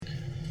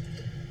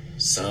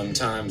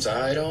Sometimes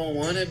I don't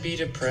want to be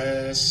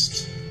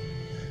depressed.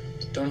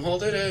 Don't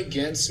hold it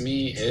against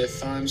me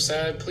if I'm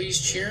sad. Please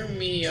cheer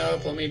me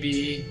up, let me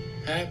be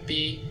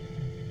happy.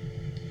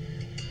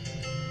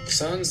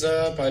 Sun's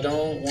up, I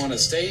don't want to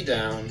stay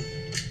down.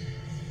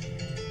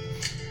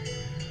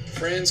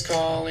 Friends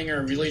calling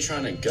are really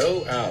trying to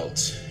go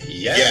out.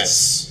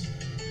 Yes.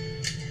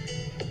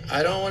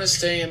 I don't want to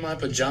stay in my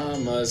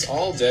pajamas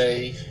all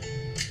day.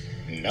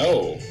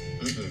 No.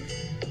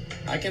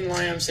 I can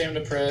lie and say I'm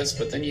depressed,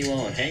 but then you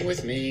won't hang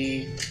with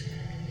me.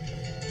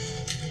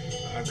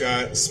 I've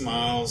got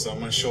smiles on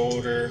my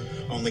shoulder,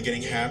 only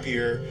getting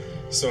happier,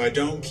 so I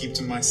don't keep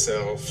to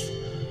myself.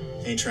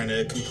 Ain't trying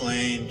to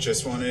complain,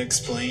 just want to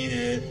explain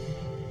it.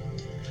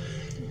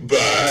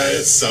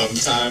 But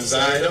sometimes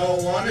I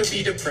don't want to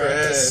be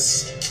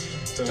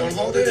depressed. Don't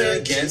hold it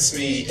against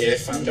me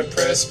if I'm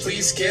depressed.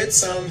 Please get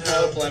some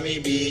help, let me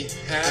be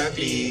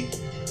happy.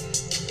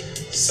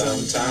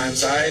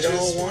 Sometimes I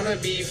don't want to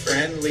be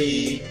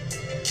friendly.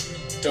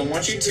 Don't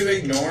want you to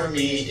ignore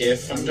me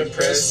if I'm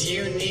depressed.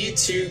 You need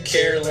to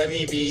care, let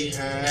me be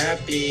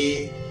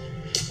happy.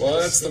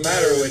 What's the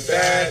matter with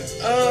that?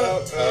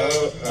 Oh,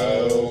 oh,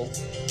 oh.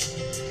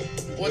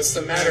 What's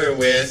the matter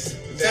with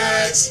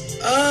that?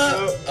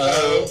 Oh,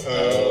 oh,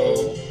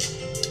 oh.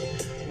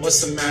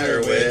 What's the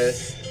matter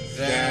with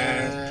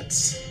that?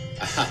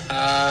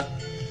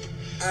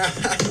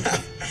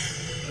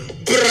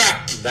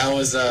 That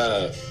was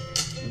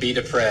Be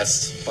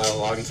Depressed by the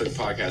Logging Foot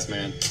Podcast,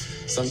 man.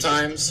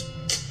 Sometimes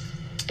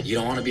you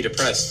don't want to be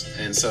depressed,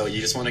 and so you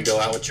just want to go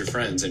out with your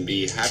friends and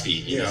be happy,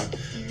 you know.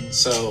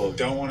 So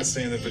don't want to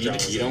stay in the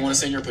pajamas. You don't want to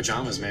stay in your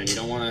pajamas, man. You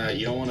don't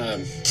want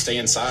to stay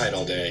inside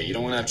all day. You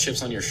don't want to have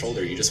chips on your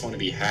shoulder. You just want to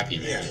be happy,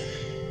 man.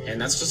 Yeah. And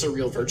that's just a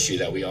real virtue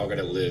that we all got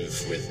to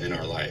live with in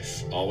our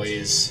life.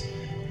 Always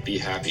be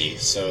happy.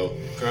 So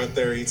go out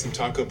there, eat some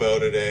Taco Bell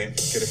today.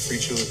 Get a free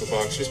Chalupa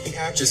box. Just be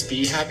happy. Just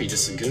be happy.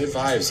 Just good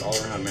vibes all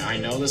around, man. I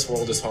know this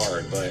world is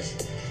hard, but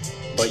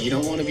you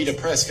don't want to be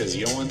depressed because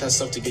you don't want that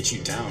stuff to get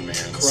you down, man.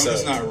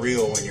 Corona's not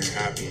real when you're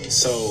happy.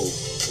 So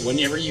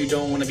whenever you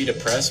don't want to be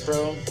depressed,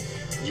 bro,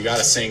 you got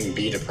to sing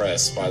Be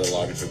Depressed by the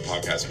Logging Foot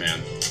Podcast,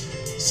 man.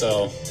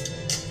 So,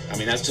 I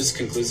mean, that just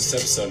concludes this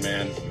episode,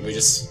 man. We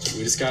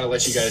just got to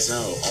let you guys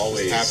know,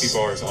 always. Happy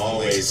bars.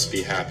 Always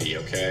be happy,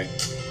 okay?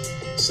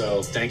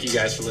 So, thank you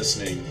guys for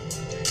listening.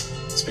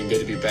 It's been good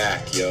to be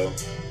back, yo.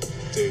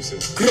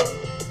 Deuces.